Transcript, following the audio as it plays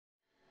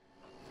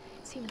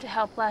Seemed to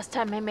help last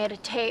time I made a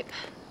tape.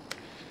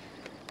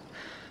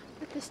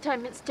 But this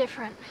time it's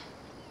different.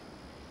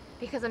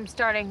 Because I'm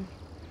starting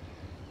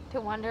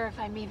to wonder if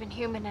I'm even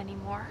human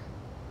anymore.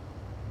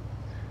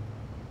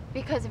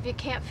 Because if you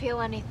can't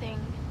feel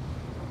anything,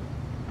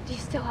 do you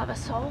still have a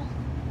soul?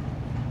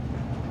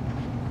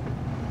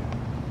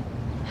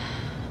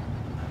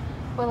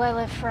 Will I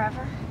live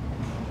forever?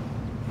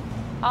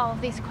 All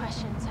of these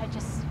questions,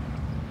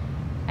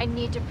 I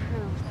need to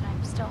prove that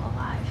I'm still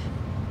alive.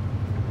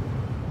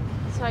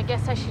 So I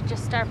guess I should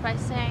just start by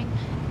saying,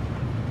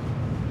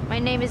 my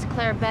name is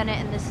Claire Bennett,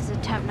 and this is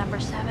attempt number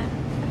 7.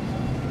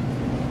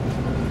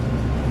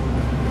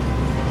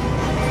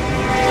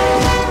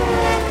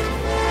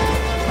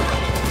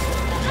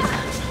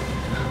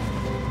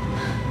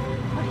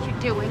 What are you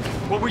doing?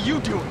 What were you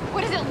doing?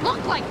 What does it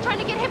look like, trying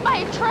to get hit by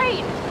a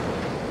train?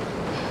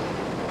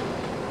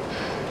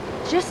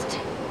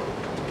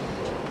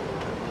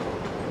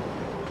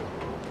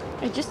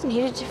 I just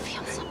needed to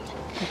feel something.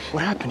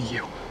 What happened to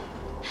you?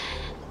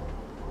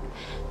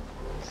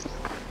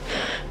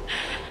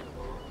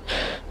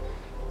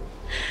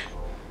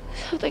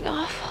 Something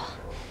awful.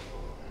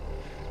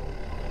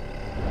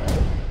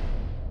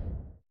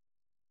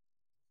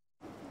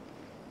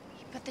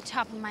 He put the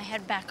top of my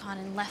head back on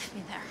and left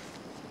me there.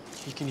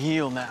 You can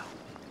heal now.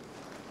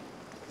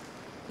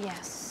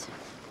 Yes.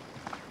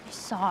 I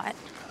saw it.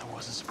 That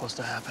wasn't supposed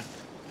to happen.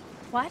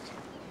 What?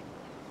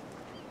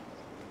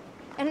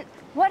 And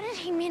what did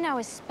he mean I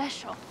was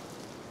special?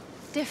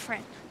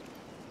 Different?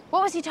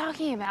 What was he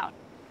talking about?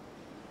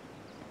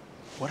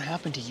 What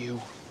happened to you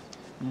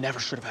never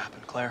should have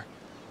happened, Claire.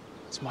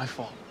 It's my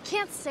fault. You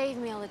can't save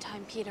me all the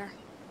time, Peter.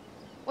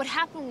 What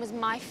happened was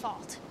my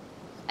fault.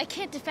 I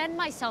can't defend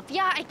myself.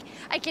 Yeah,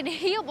 I can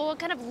heal, but what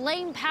kind of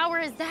lame power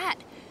is that?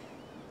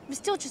 I'm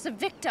still just a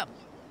victim.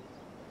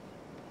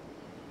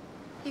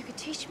 You could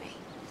teach me.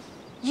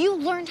 You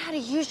learned how to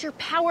use your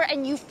power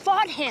and you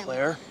fought him.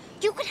 Claire?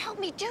 You could help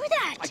me do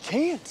that. I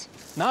can't.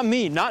 Not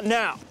me, not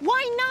now.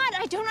 Why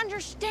not? I don't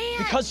understand.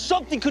 Because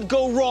something could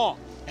go wrong,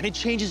 and it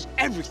changes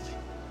everything.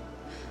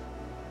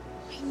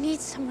 I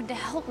need someone to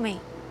help me.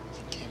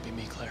 It can't be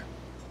me, Claire.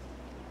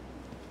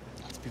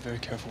 I have to be very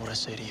careful what I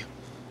say to you.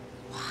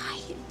 Why?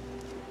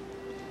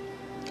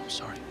 I'm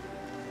sorry.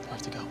 I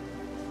have to go.